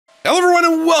Hello everyone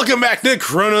and welcome back to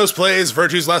Chronos Plays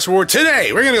Virtue's Last Reward.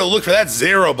 Today, we're gonna go look for that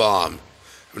zero bomb.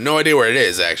 I have no idea where it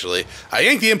is, actually. I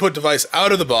yanked the input device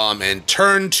out of the bomb and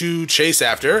turned to chase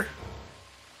after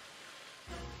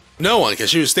no one, because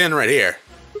she was standing right here.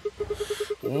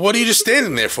 What are you just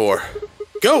standing there for?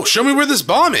 Go, show me where this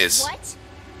bomb is. What?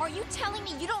 Are you telling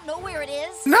me you don't know where it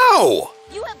is? No!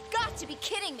 You have got to be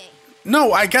kidding me.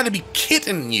 No, I gotta be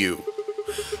kidding you.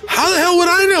 How the hell would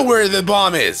I know where the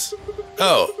bomb is?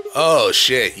 Oh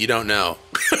shit, you don't know.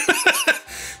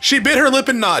 She bit her lip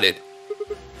and nodded.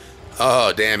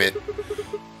 Oh, damn it.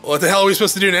 What the hell are we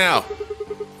supposed to do now?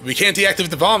 We can't deactivate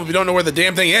the bomb if we don't know where the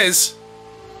damn thing is.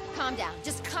 Calm down,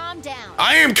 just calm down.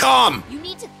 I am calm! You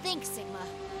need to think, Sigma.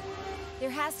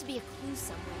 There has to be a clue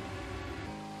somewhere.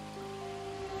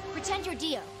 Pretend you're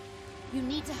Dio. You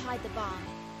need to hide the bomb.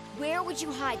 Where would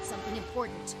you hide something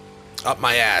important? Up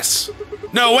my ass.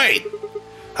 No, wait!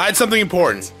 Hide something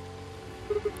important.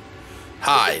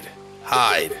 Hide.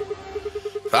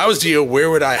 If I was Dio,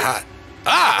 where would I hide?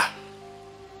 Ah!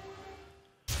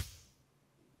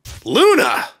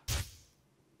 Luna!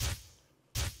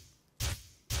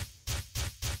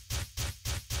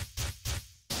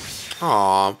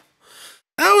 Aw.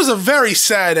 That was a very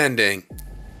sad ending.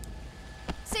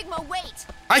 Sigma, wait!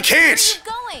 I can't!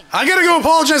 Where are you going? I gotta go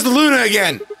apologize to Luna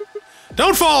again!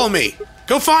 Don't follow me!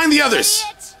 Go find the others!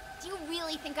 Idiot! Do you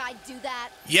really think I'd do that?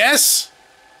 Yes?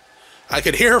 I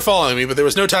could hear her following me, but there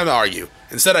was no time to argue.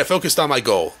 Instead, I focused on my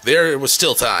goal. There was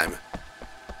still time.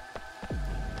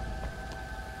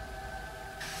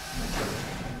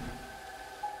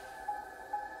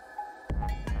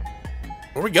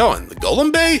 Where are we going? The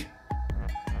Golem Bay?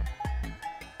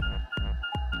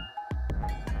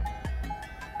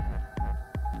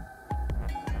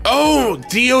 Oh,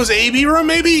 Dio's AB room,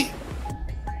 maybe?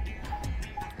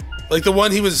 Like the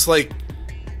one he was, like,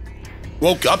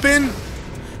 woke up in?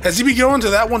 Has he been going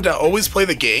to that one to always play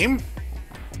the game?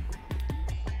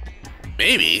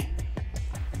 Maybe.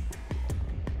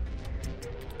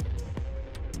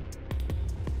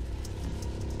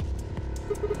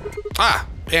 Ah,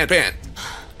 pan.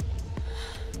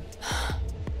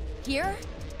 Here?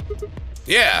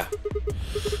 Yeah.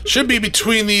 Should be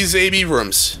between these AB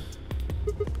rooms.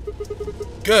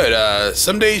 Good,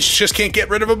 some days you just can't get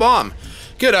rid of a bomb.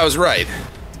 Good, I was right.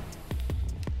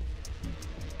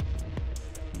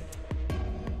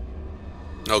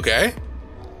 Okay.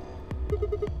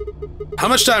 How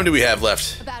much time do we have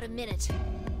left? About a minute.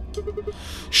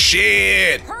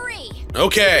 Shit! Hurry!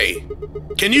 Okay.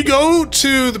 Can you go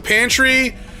to the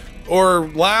pantry or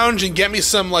lounge and get me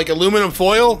some, like, aluminum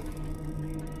foil?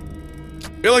 I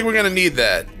feel like we're gonna need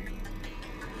that.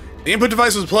 The input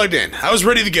device was plugged in. I was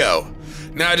ready to go.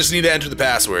 Now I just need to enter the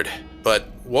password. But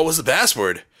what was the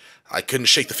password? I couldn't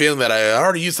shake the feeling that I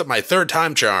already used up my third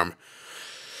time charm.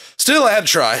 Still, I had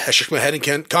to try. I shook my head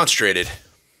and concentrated.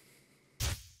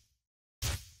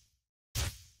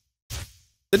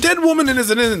 The dead woman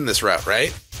isn't in this route,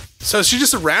 right? So is she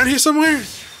just around here somewhere?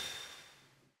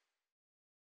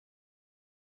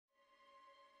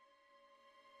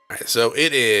 Alright, so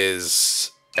it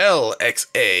is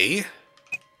LXA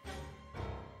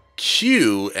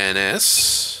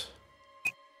QNS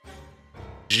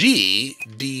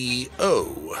GDO.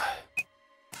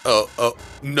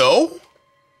 No?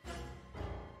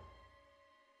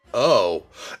 Oh,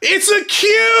 it's a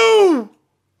Q!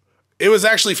 It was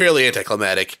actually fairly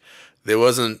anticlimactic. There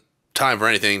wasn't time for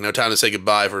anything. No time to say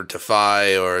goodbye to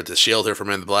Phi or to shield her from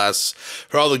the blasts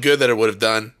for all the good that it would have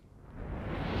done.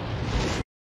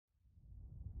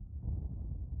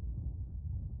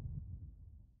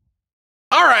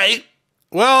 Alright.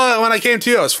 Well, when I came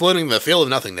to, I was floating in the field of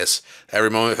nothingness. Every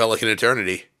moment felt like an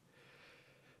eternity.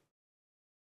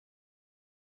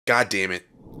 God damn it.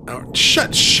 Oh,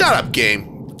 shut up,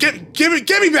 game.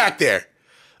 Get me back there.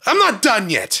 I'm not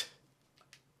done yet.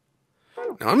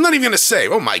 No, I'm not even gonna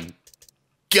save. Oh my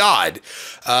god.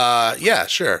 Yeah,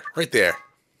 sure. Right there.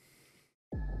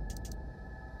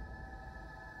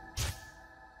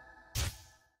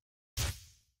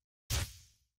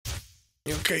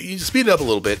 Okay, you speed it up a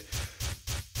little bit.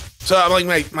 So I'm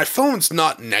like, my phone's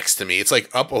not next to me. It's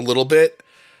like up a little bit.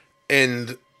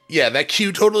 And yeah, that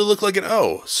Q totally looked like an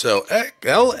O. So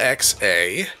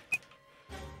LXA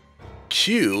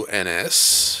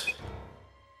QNS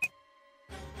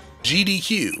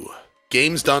GDQ.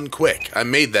 Game's done quick. I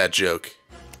made that joke.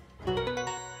 And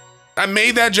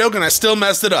I still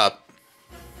messed it up.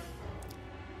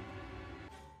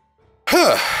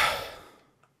 Huh.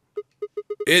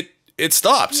 It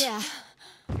stopped. Yeah.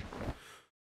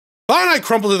 Phi and I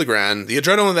crumpled to the ground. The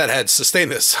adrenaline that had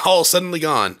sustained us all suddenly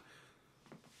gone.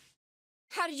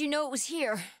 How did you know it was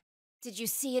here? Did you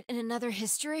see it in another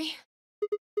history?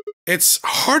 It's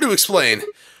hard to explain.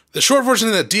 The short version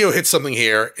is that Dio hit something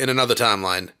here in another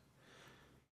timeline.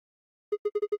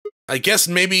 I guess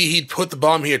maybe he'd put the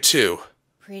bomb here too.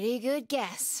 Pretty good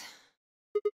guess.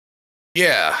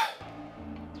 Yeah.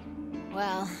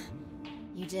 Well,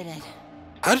 you did it.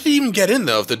 How did he even get in,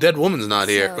 though, if the dead woman's not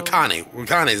here? So-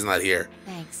 Rakane's not here.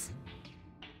 Thanks.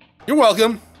 You're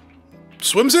welcome.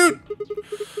 Swimsuit?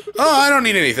 Oh, I don't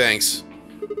need any thanks.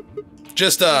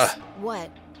 Just,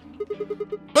 What?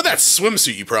 But that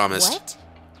swimsuit you promised. What?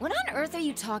 What on earth are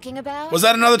you talking about? Was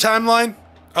that another timeline?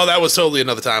 Oh, that was totally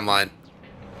another timeline.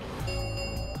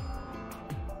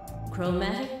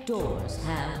 Chromatic doors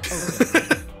have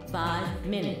opened. 5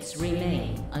 minutes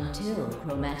remain until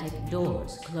chromatic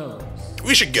doors close.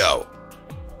 We should go.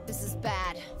 This is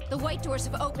bad. The white doors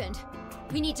have opened.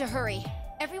 We need to hurry.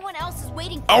 Everyone else is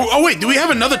waiting for Oh, wait, do we have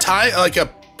another like a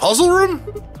puzzle room?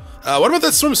 What about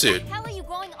that swimsuit? What the hell are you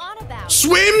going on about?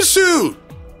 Swimsuit!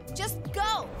 Just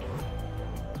go!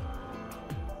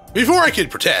 Before I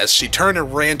could protest, she turned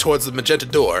and ran towards the magenta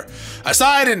door. I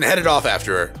sighed and headed off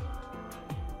after her.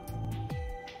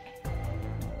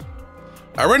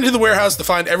 I ran into the warehouse to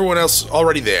find everyone else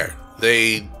already there.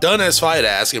 They done as Fi had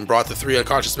asked and brought the 3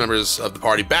 unconscious members of the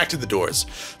party back to the doors.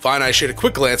 Fi and I shared a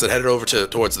quick glance and headed over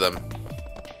towards them.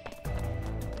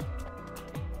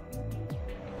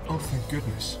 Oh, thank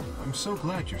goodness. I'm so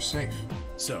glad you're safe.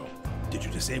 So, did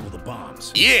you disable the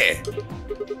bombs? Yeah!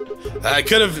 I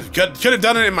could have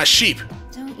done it in my sheep.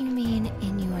 Don't you mean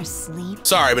in your sleep?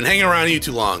 Sorry, I've been hanging around you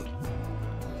too long.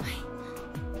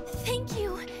 Thank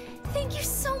you. Thank you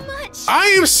so much. I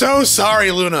am so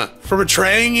sorry, Luna, for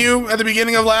betraying you at the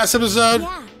beginning of last episode.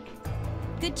 Yeah.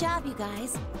 Good job, you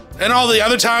guys. And all the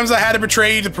other times I had to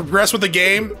betray you to progress with the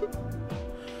game.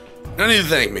 No need to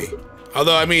thank me.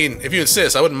 Although, I mean, if you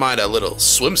insist, I wouldn't mind a little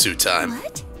swimsuit time.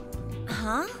 What?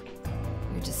 Huh?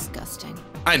 You're disgusting.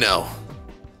 I know.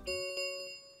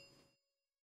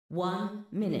 1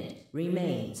 minute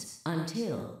remains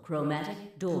until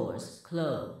chromatic doors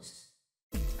close.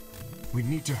 We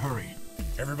need to hurry.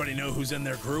 Everybody know who's in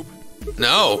their group?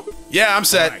 No. Yeah, I'm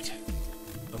set. Right.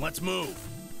 Then let's move.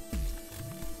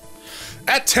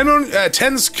 At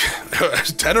 10's...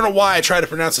 I don't know why I tried to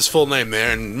pronounce his full name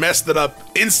there and messed it up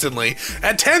instantly.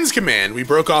 At 10's command, we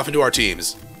broke off into our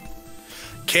teams.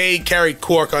 Kay carried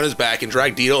Quark on his back and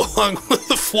dragged Dio along with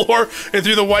the floor and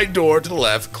through the white door to the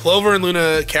left. Clover and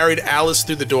Luna carried Alice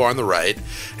through the door on the right.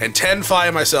 And 10, Fi,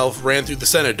 and myself ran through the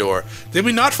center door. Did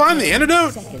we not find the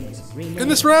antidote in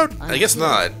this route? I guess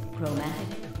not.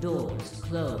 Chromatic doors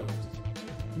closed.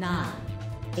 9,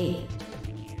 8,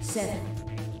 7,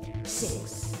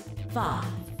 6, 5.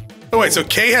 Oh wait, so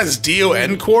Kay has Dio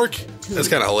and Quark? That's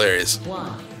kind of hilarious.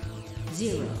 1,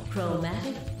 0.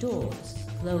 Chromatic doors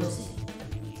closing.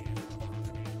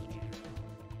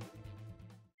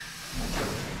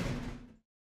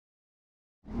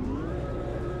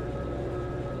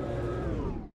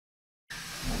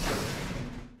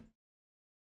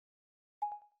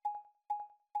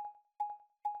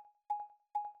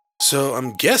 So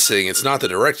I'm guessing it's not the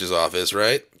director's office,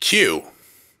 right? Q.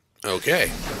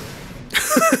 Okay.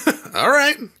 All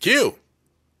right. Q.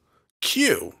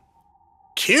 Q.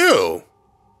 Q.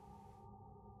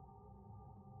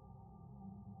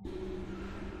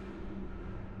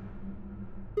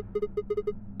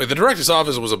 Wait, the director's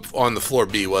office was on the floor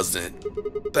B, wasn't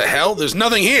it? The hell? There's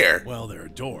nothing here. Well, there are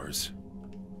doors.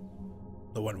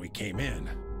 The one we came in.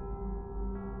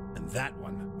 And that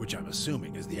one, which I'm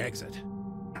assuming is the exit.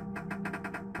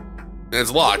 And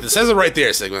it's locked. It says it right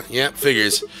there, Sigma. Yep,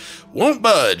 figures. Won't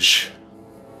budge.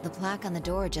 The plaque on the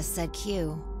door just said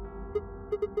Q.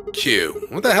 Q.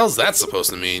 What the hell's that supposed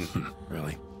to mean?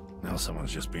 Really? Now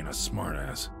someone's just being a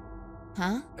smartass.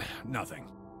 Huh? Nothing.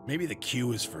 Maybe the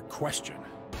Q is for question.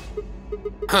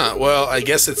 Huh, well, I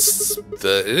guess it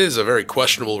is a very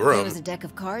questionable If there room. was a deck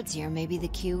of cards here, maybe the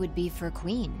Q would be for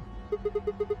Queen.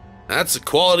 That's a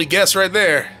quality guess right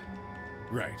there.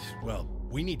 Right. Well,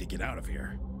 we need to get out of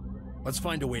here. Let's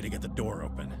find a way to get the door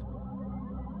open.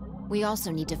 We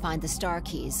also need to find the star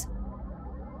keys.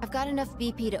 I've got enough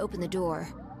BP to open the door,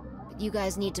 but you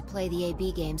guys need to play the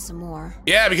AB game some more.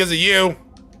 Yeah, because of you.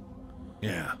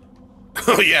 Yeah.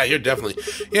 Oh yeah, you're definitely...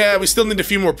 Yeah, we still need a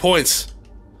few more points.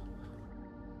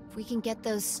 If we can get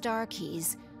those star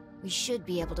keys, we should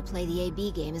be able to play the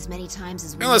AB game as many times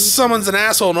as we Unless need. someone's an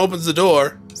asshole and opens the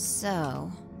door.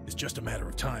 So, It's just a matter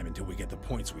of time until we get the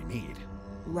points we need.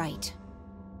 right.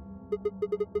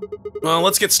 Well,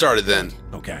 let's get started then.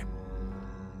 Okay.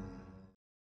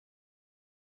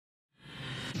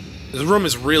 This room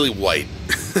is really white.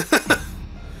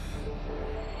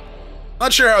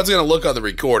 Not sure how it's gonna look on the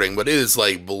recording, but it is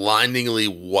like blindingly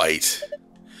white.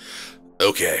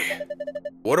 Okay.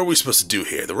 What are we supposed to do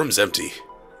here? The room's empty.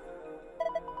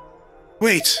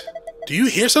 Wait, do you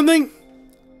hear something?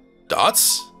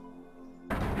 Dots?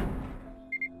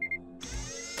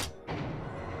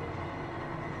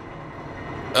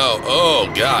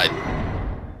 Oh God.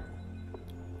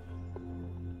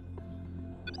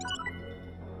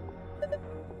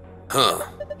 Huh.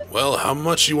 Well, how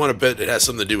much you want to bet it has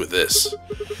something to do with this?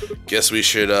 Guess we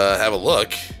should have a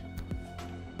look.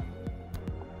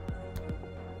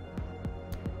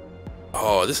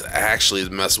 Oh, this actually is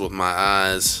messing with my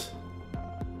eyes.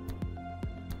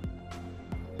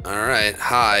 Alright,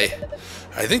 hi.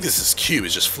 I think this cube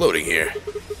is just floating here.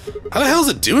 How the hell is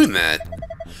it doing that?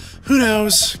 Who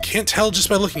knows? Can't tell just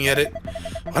by looking at it.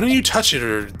 Why don't you touch it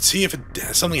or see if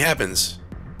something happens?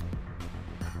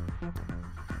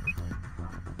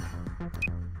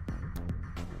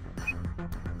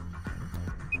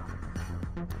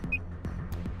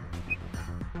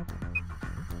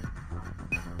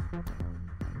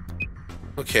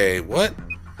 Okay, what?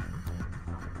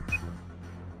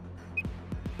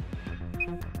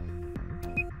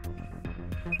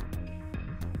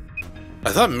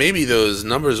 I thought maybe those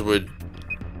numbers would...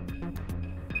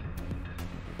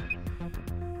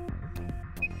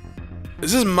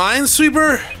 Is this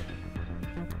Minesweeper?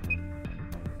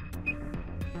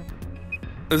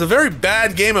 It's a very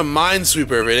bad game of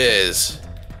Minesweeper if it is.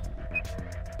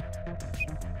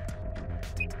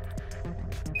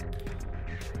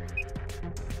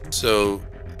 So,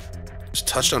 just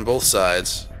touched on both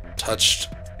sides. Touched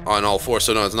on all four,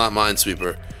 so no, it's not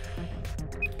Minesweeper.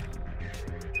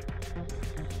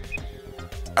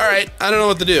 Alright, I don't know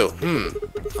what to do.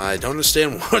 I don't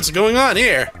understand what's going on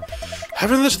here.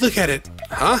 Let's look at it.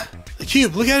 Huh? The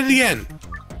cube, look at it again.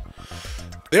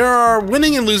 There are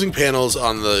winning and losing panels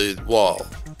on the wall.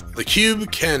 The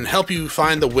cube can help you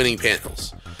find the winning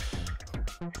panels.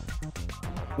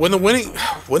 When the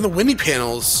winning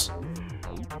panels,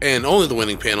 and only the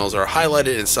winning panels, are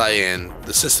highlighted in cyan,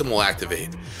 the system will activate.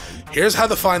 Here's how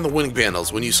to find the winning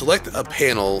panels. When you select a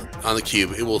panel on the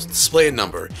cube, it will display a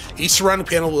number. Each surrounding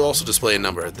panel will also display a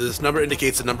number. This number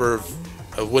indicates the number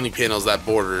of winning panels that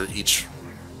border each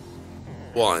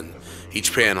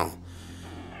panel.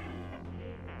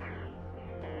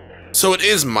 So it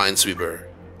is Minesweeper.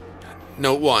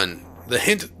 Note 1. The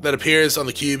hint that appears on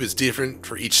the cube is different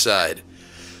for each side.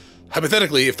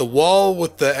 Hypothetically, if the wall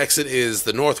with the exit is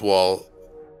the north wall,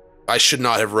 I should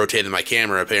not have rotated my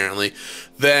camera apparently,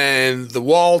 then the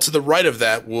wall to the right of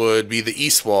that would be the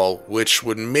east wall, which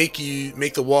would make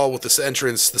the wall with this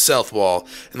entrance the south wall,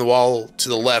 and the wall to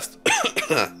the left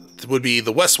would be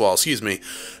the west wall, excuse me.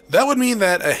 That would mean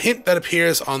that a hint that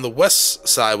appears on the west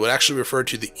side would actually refer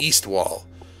to the east wall.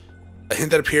 A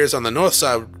hint that appears on the north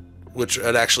side, which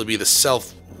would actually be the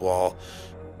south wall.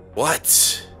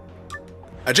 What?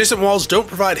 Adjacent walls don't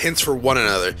provide hints for one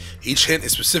another. Each hint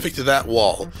is specific to that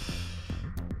wall.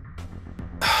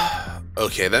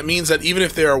 Okay, that means that even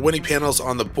if there are winning panels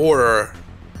on the border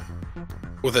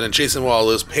with an adjacent wall,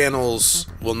 those panels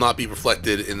will not be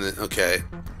reflected in the... Okay.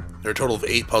 There are a total of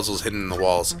 8 puzzles hidden in the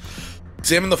walls.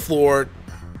 Examine the floor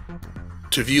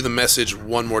to view the message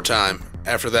one more time.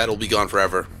 After that, it'll be gone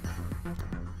forever.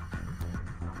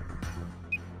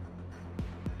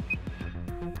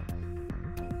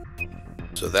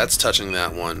 So that's touching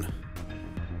that one.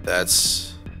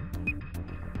 That's...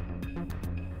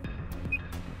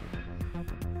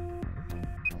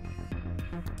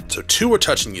 So 2 are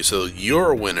touching you, so you're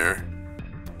a winner.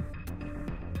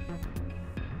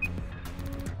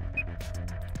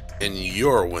 And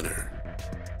you're a winner.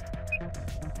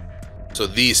 So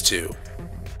these 2.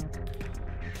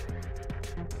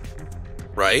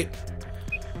 Right?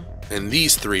 And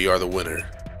these 3 are the winner.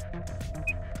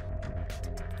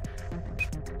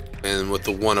 And with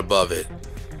the one above it.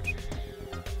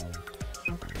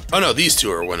 Oh no, these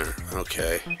 2 are a winner.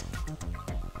 Okay.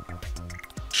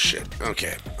 Shit.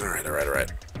 Okay. Alright.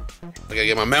 I gotta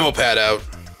get my memo pad out.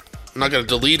 I'm not gonna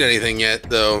delete anything yet,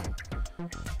 though.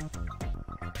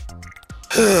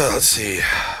 Let's see.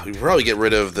 We can probably get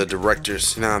rid of the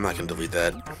directors. No, I'm not gonna delete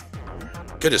that.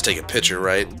 Could just take a picture,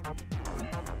 right?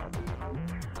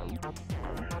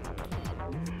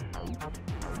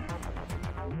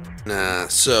 Nah,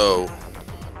 so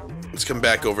let's come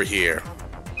back over here.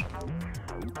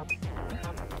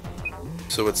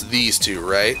 So it's these 2,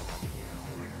 right?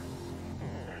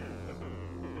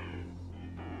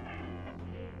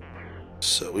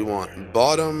 So we want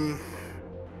bottom,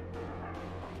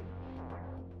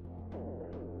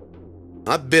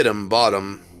 not bottom,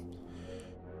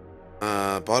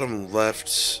 bottom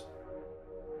left,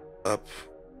 Up.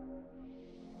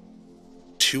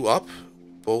 2 up?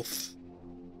 Both.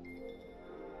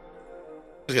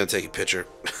 I'm just gonna take a picture.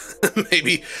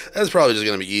 Maybe. That's probably just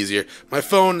gonna be easier. My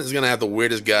phone is gonna have the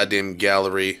weirdest goddamn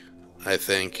gallery, I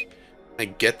think. I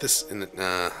get this in the...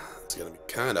 Nah, it's gonna be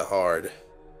kinda hard.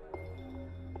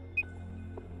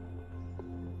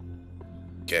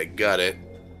 Okay, got it.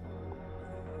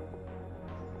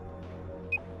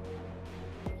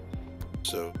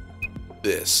 So,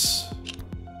 this.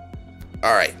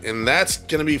 Alright, and that's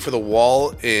gonna be for the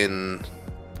wall in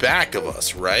back of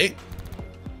us, right?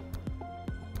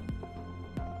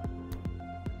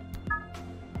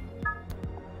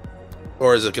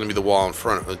 Or is it gonna be the wall in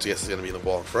front of us? I guess it's gonna be the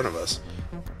wall in front of us.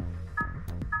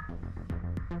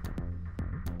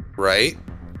 Right?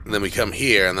 And then we come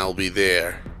here, and that'll be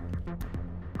there.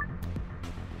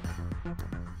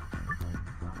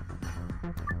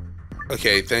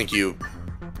 Okay, thank you.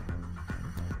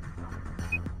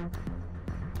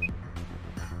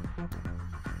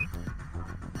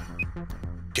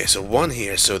 Okay, so 1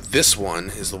 here, so this one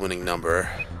is the winning number.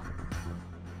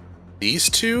 These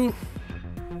 2?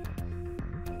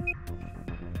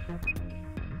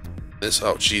 This,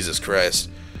 oh, Jesus Christ.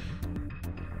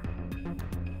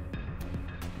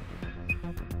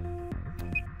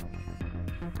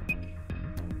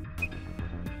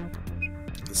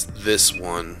 It's this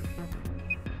one.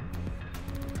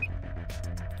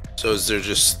 So is there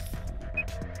just...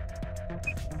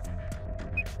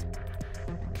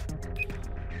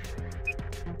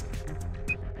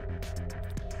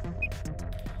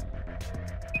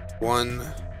 One,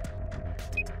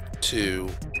 2,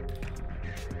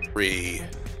 3.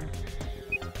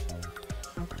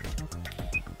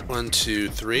 1, 2,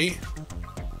 3.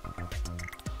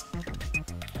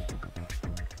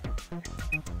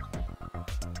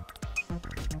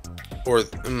 Or,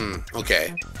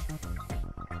 okay.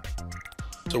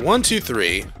 So 1, 2,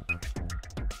 3.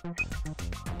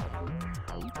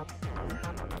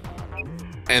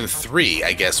 And 3,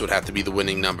 I guess, would have to be the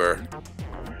winning number.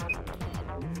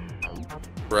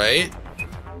 Right?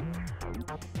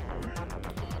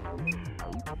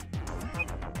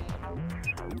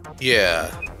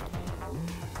 Yeah.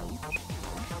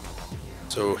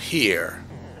 So here.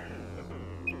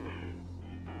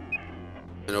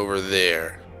 And over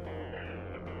there.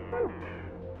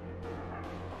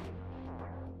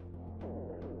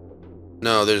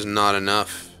 No, there's not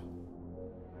enough.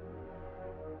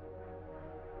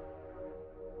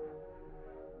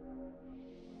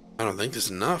 I don't think there's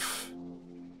enough.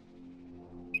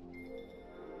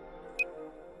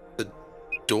 The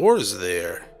door's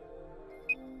there.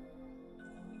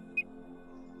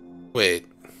 Wait.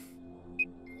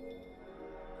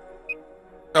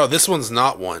 Oh, this one's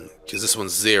not 1, because this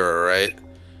one's 0, right?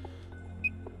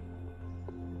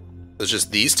 It's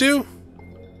just these 2?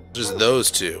 Just those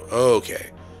 2. Oh, okay.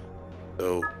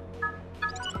 So...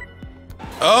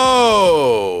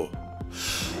 Oh!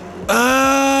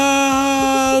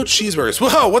 Oh, cheeseburgers.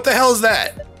 Whoa, what the hell is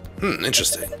that?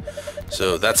 Interesting.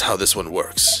 So that's how this one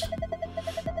works.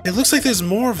 It looks like there's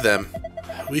more of them.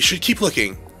 We should keep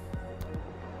looking.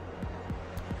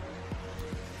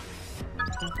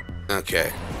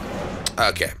 Okay.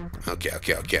 Okay.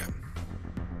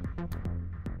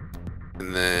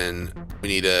 And then we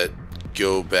need to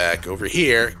go back over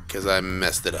here because I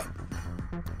messed it up.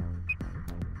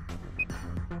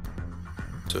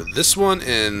 So this one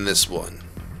and this one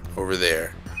over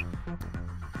there.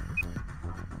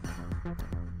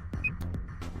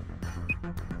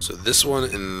 So this one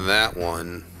and that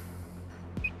one.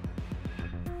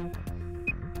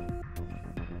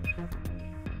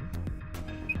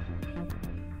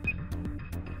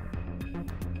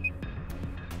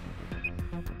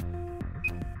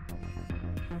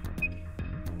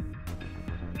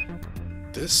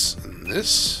 This and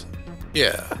this?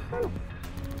 Yeah.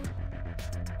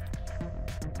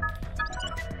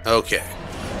 Okay.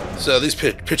 So these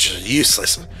pictures are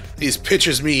useless. These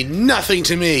pictures mean nothing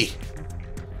to me.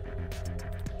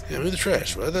 Yeah, move the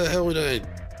trash. Why the hell would I...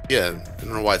 Yeah, I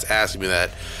don't know why it's asking me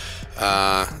that.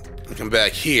 Come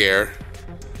back here.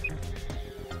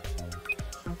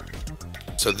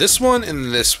 So this one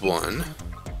and this one.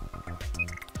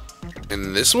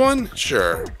 And this one?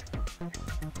 Sure.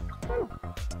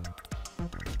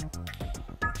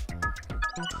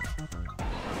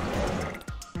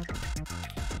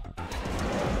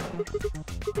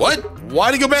 What?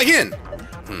 Why'd it go back in?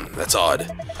 That's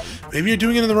odd. Maybe you're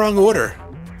doing it in the wrong order.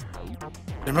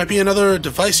 There might be another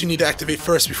device you need to activate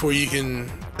first before you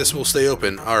can... This will stay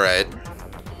open. Alright.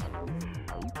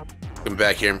 Come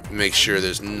back here and make sure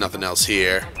there's nothing else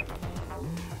here.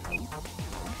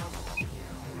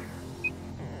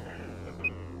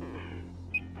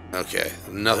 Okay,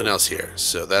 nothing else here,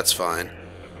 so that's fine.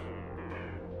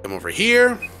 Come over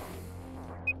here.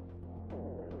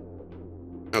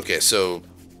 Okay, so...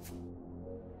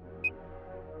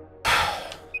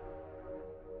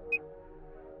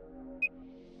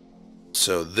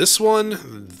 So this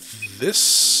one,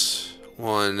 this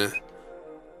one,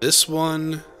 this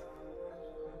one,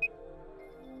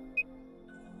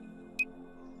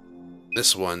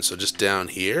 this one, so just down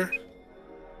here?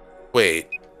 Wait,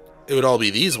 it would all be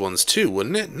these ones too,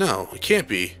 wouldn't it? No, it can't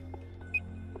be.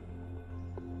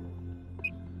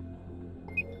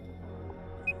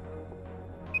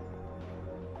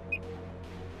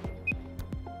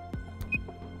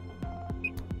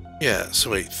 Yeah, so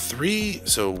wait, 3,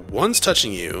 so one's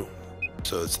touching you,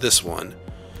 so it's this one.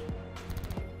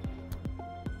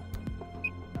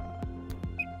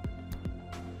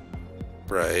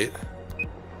 Right.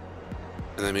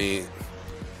 And I mean,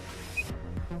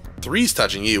 3's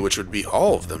touching you, which would be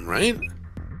all of them, right?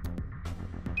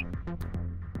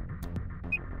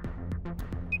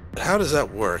 But how does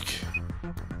that work?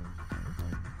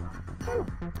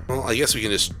 Well, I guess we can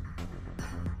just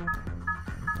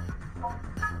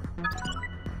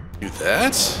do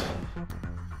that.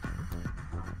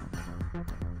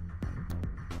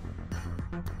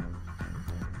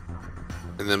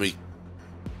 And then we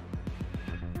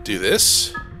do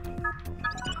this.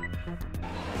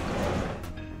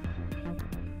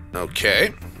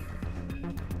 Okay.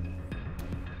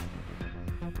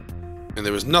 And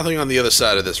there was nothing on the other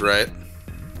side of this, right?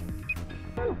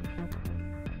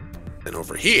 And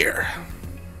over here.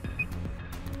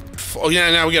 Oh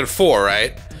yeah, now we got a 4,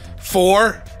 right?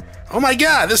 4? Oh my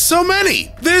god, there's so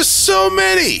many! There's so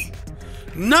many!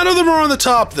 None of them are on the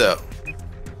top, though.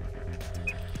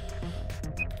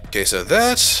 Okay, so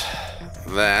that's...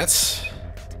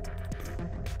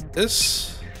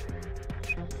 This...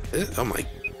 Oh my...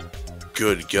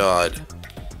 Good god.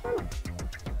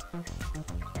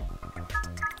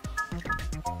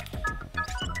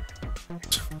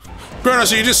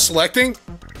 Chronos, are you just selecting?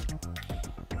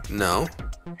 No.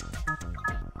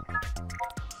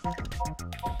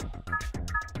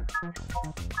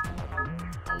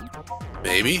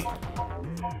 Maybe?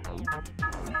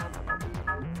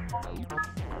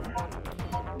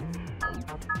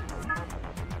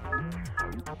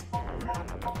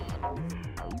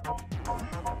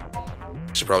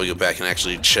 Should probably go back and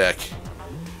actually check.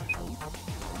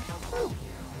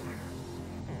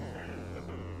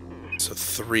 So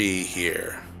 3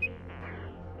 here.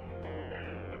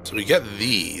 So we got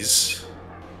these.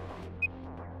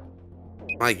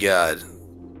 My god.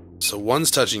 So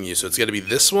one's touching you, so it's got to be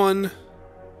this one.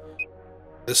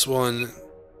 This one.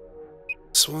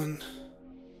 This one.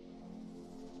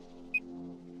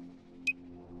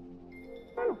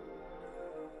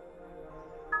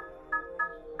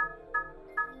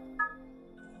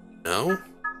 No?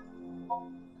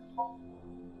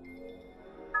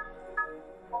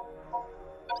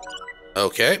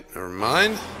 Okay, never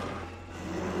mind.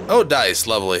 Oh, dice,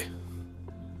 lovely.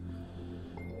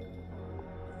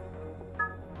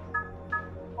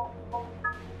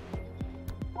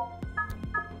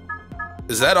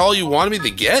 Is that all you wanted me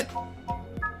to get?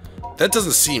 That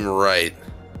doesn't seem right.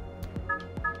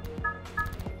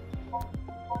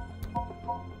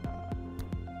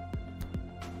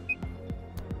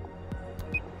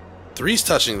 Three's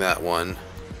touching that one.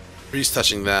 3's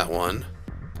touching that one.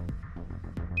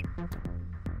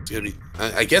 It's gonna be...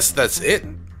 I guess that's it.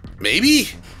 Maybe?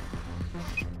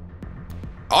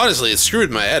 Honestly, it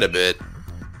screwed my head a bit.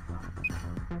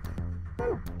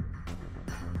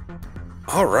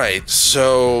 Alright,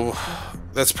 so...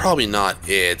 That's probably not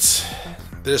it.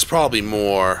 There's probably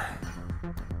more.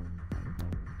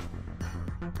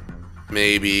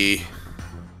 Maybe...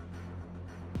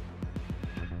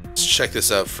 Let's check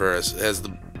this out first. It has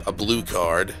a blue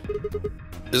card.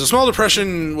 There's a small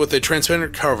depression with a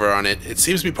transparent cover on it. It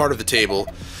seems to be part of the table.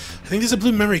 I think there's a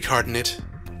blue memory card in it.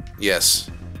 Yes.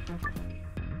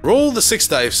 Roll the 6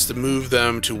 dice to move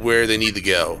them to where they need to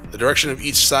go. The direction of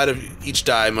each side of each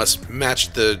die must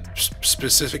match the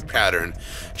specific pattern.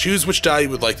 Choose which die you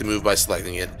would like to move by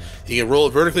selecting it. You can roll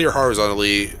it vertically or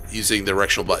horizontally using the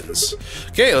directional buttons.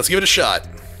 Okay, let's give it a shot.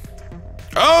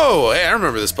 Oh, hey, I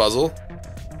remember this puzzle.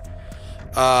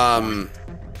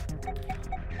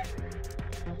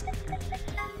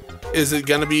 Is it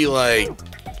gonna be like...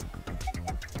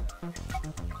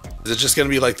 Is it just gonna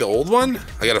be like the old one?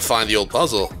 I gotta find the old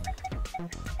puzzle.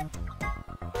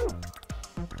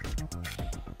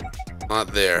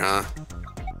 Not there, huh?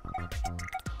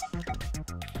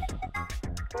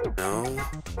 No.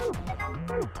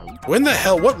 When the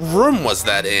hell, what room was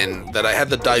that in that I had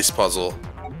the dice puzzle?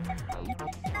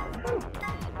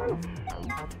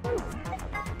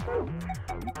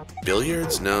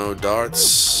 Billiards? No.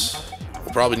 Darts?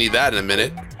 We'll probably need that in a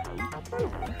minute.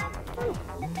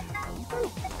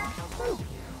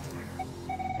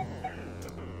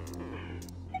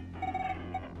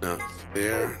 No.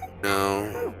 There?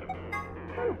 No.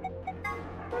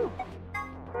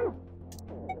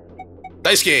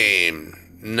 Dice game?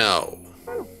 No.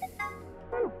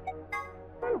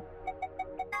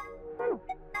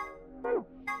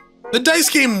 The dice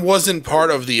game wasn't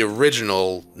part of the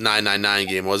original 999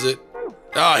 game, was it?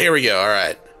 Oh, here we go. All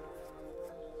right.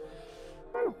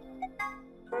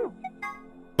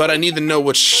 But I need to know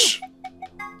which...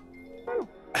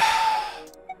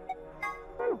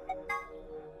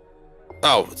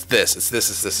 Oh, it's this. It's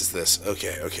this.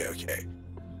 Okay.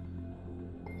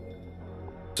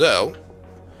 So,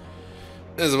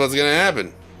 this is what's gonna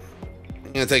happen.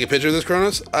 You gonna take a picture of this,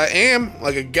 Chronos? I am,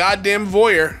 like a goddamn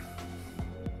voyeur.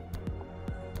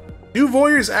 Do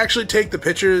voyeurs actually take the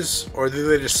pictures, or do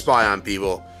they just spy on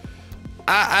people?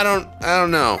 I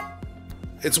don't know.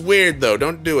 It's weird though.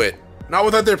 Don't do it. Not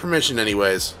without their permission,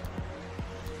 anyways.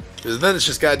 Because then it's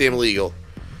just goddamn illegal.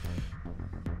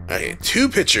 Okay, 2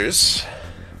 pictures.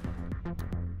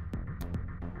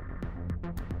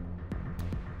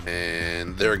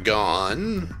 And they're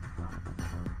gone.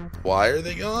 Why are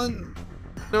they gone?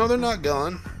 No, they're not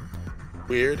gone.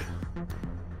 Weird.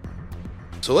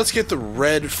 So let's get the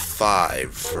red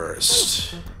 5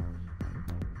 first.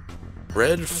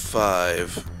 Red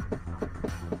 5.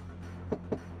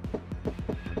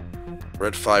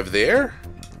 Red 5 there?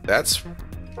 That's...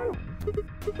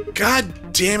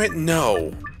 God damn it,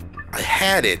 no. I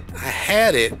had it.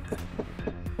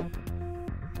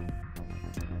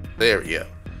 There we go.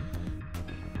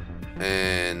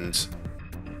 And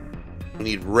we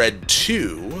need red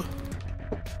 2.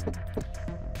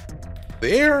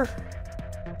 There?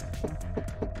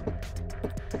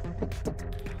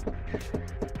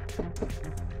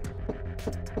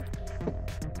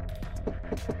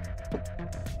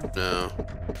 No.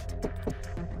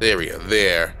 There we go.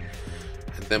 There.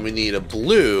 And then we need a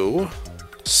blue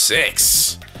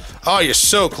 6. Oh, you're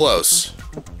so close.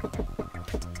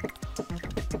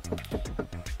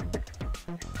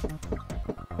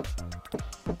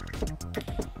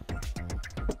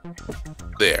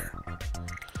 There.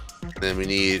 Then we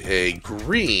need a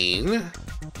green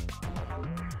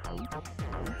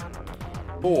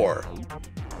 4.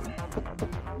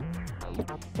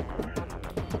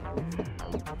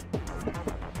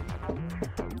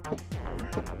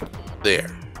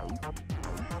 There.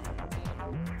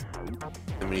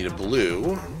 Then we need a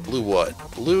blue. Blue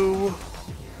what? Blue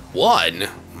 1?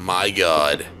 My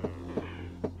God.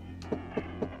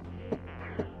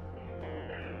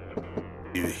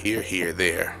 Here,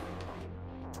 there.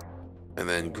 And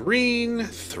then green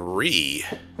 3.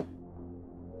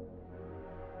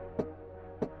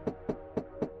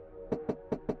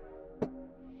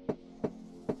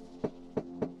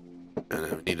 And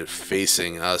I need it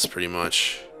facing us pretty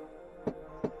much.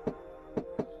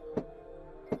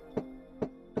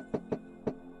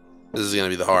 This is gonna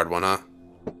be the hard one, huh?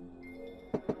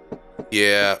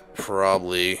 Yeah,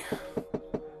 probably.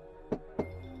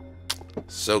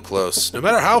 So close. No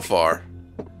matter how far.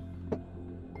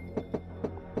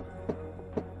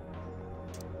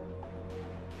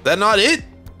 That not it?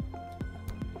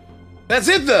 That's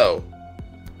it though.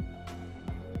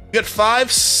 You got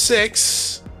 5,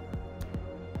 6,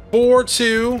 4,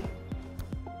 2.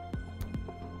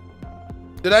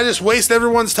 Did I just waste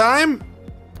everyone's time?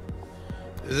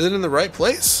 Is it in the right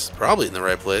place? Probably in the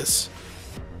right place.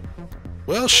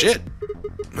 Well, shit.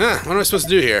 Huh, what am I supposed to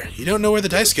do here? You don't know where the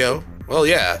dice go? Well,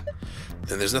 yeah.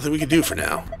 Then there's nothing we can do for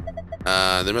now.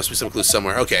 There must be some clues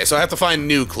somewhere. Okay, so I have to find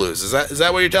new clues. Is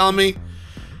that what you're telling me?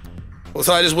 Well,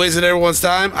 so I just wasted everyone's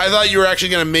time? I thought you were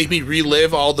actually going to make me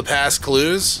relive all the past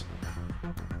clues.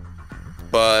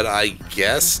 But I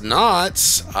guess not.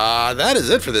 That is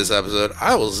it for this episode.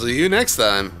 I will see you next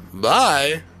time.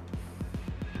 Bye.